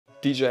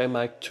DJI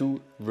Mic 2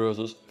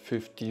 versus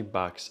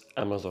 $50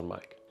 Amazon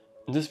mic.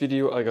 In this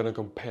video I'm gonna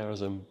compare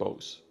them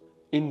both,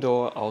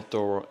 indoor,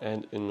 outdoor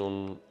and in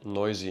a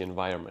noisy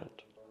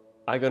environment.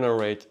 I'm gonna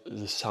rate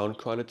the sound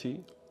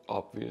quality,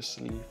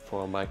 obviously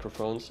for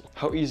microphones,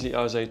 how easy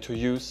are they to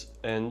use,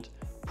 and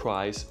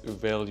price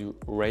value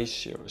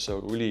ratio, so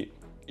really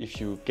if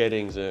you're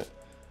getting the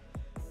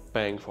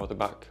bang for the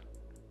buck.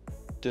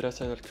 Did I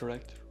say that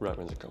correct? Write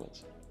in the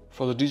comments.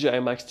 For the DJI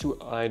Mic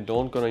 2 I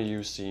don't gonna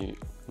use the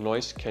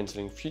noise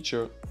cancelling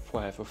feature for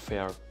have a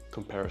fair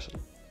comparison.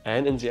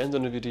 And in the end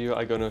of the video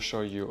I'm gonna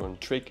show you a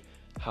trick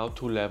how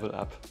to level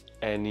up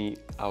any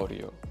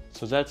audio.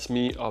 So that's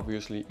me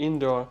obviously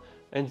indoor,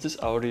 and this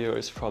audio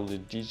is from the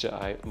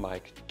DJI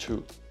Mic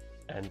 2.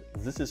 And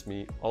this is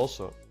me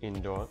also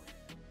indoor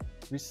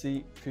with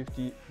the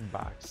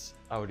 $50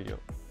 audio.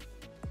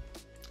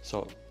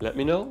 So let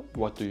me know,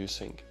 what do you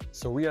think?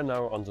 So we are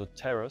now on the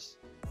terrace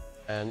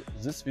and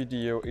this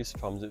video is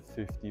from the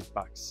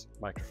 $50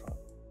 microphone.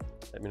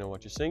 Let me know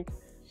what you think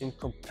in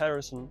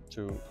comparison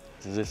to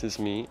this is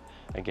me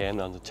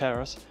again on the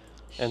terrace,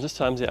 and this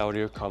time the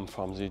audio comes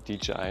from the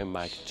DJI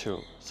Mic 2.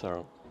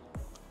 So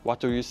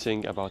what do you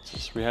think about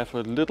this? We have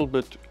a little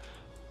bit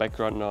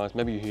background noise,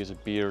 maybe you hear the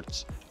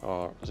birds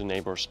or the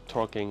neighbors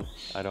talking,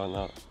 I don't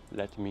know,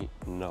 let me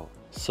know.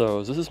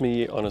 So this is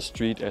me on a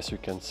street as you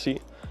can see,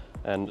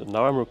 and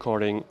now I'm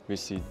recording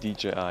with the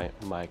DJI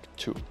Mic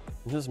 2.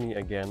 This is me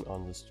again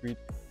on the street.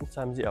 This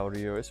time the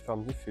audio is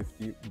from the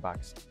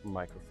 $50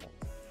 microphone.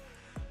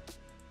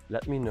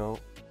 Let me know,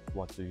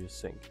 what do you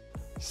think?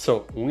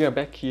 So we are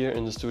back here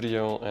in the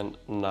studio and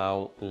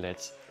now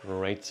let's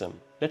rate them.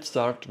 Let's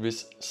start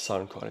with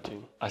sound quality.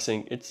 I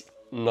think it's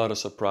not a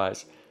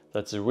surprise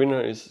that the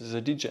winner is the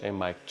DJI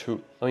Mic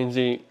 2. I mean,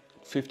 the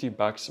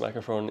 $50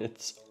 microphone,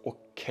 it's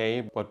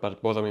okay, but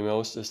what bothers me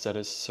most is that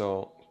it's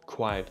so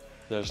quiet.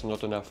 There's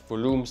not enough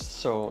volume,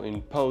 so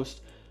in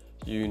post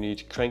you need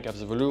to crank up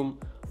the volume,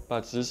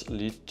 but this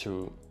leads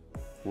to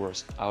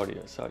worst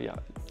audio. So yeah,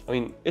 I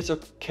mean, it's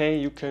okay,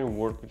 you can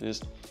work with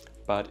this,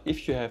 but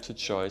if you have the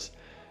choice,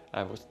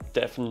 I would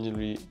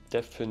definitively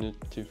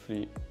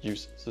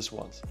use this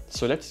one.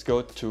 So let's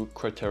go to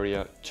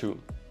criteria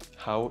 2.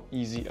 How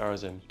easy are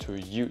them to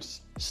use?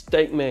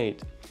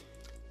 Steak-made.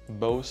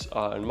 Both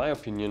are, in my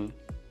opinion,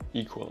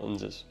 equal on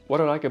this.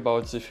 What I like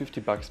about the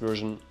 $50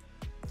 version,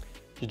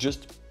 you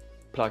just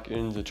plug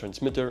in the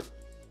transmitter,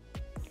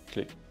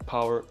 click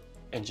power,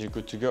 and you're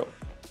good to go.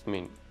 I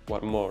mean,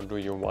 what more do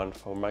you want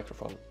for a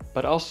microphone?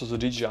 But also the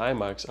DJI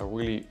mics are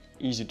really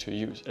easy to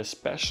use,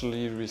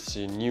 especially with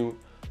the new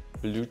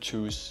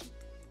Bluetooth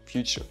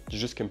feature. You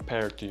just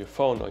compare it to your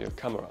phone or your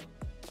camera.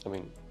 I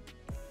mean,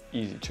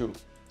 easy too.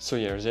 So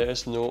yeah, there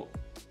is no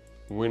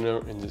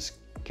winner in this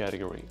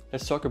category.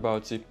 Let's talk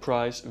about the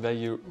price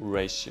value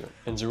ratio.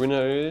 And the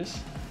winner is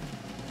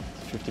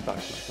 $50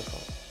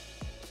 microphone.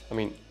 I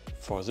mean,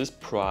 for this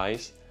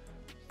price,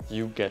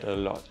 you get a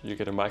lot. You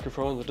get a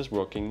microphone that is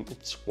working,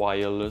 it's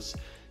wireless,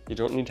 you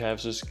don't need to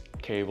have this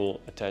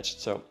cable attached,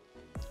 so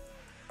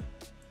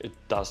it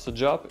does the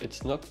job.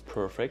 It's not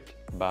perfect,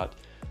 but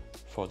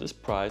for this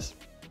price,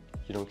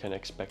 you don't can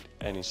expect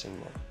anything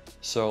more.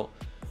 So,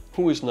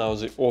 who is now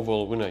the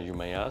overall winner, you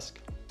may ask?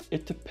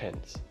 It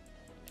depends.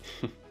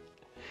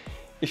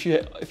 If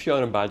you're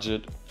on a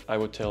budget, I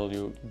would tell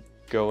you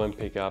go and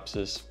pick up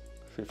this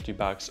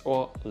 $50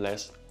 or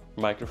less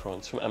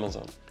microphones from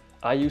Amazon.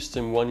 I used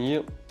them 1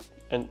 year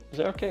and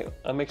they're okay.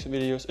 I make some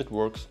videos, it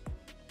works.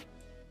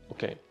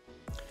 Okay.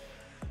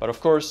 But of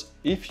course,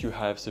 if you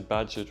have the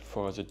budget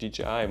for the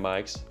DJI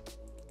mics,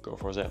 go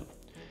for them.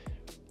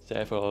 They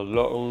have a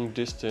long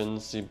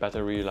distance, the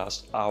battery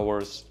lasts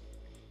hours,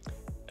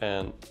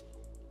 and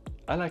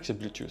I like the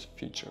Bluetooth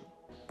feature.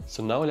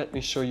 So now let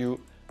me show you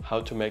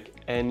how to make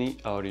any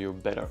audio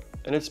better.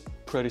 And it's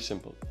pretty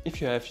simple. If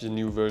you have the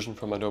new version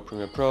from Adobe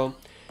Premiere Pro,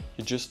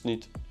 you just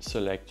need to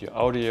select your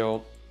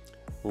audio,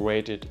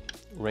 rank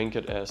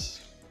it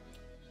as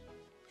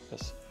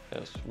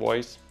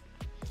voice,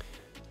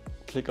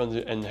 click on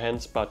the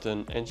enhance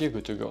button and you're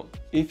good to go.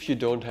 If you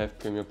don't have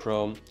Premiere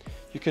Pro,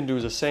 you can do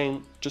the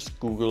same, just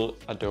Google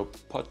Adobe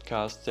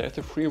Podcast, there's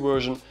a free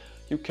version,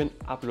 you can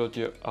upload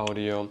your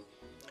audio,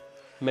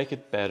 make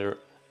it better,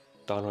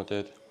 download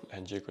it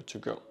and you're good to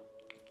go.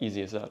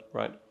 Easy as that,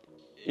 right?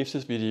 If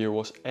this video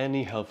was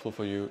any helpful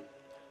for you,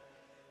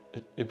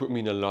 it would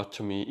mean a lot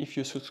to me if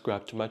you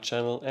subscribe to my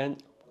channel,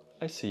 and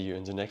I see you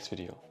in the next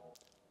video.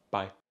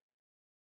 Bye.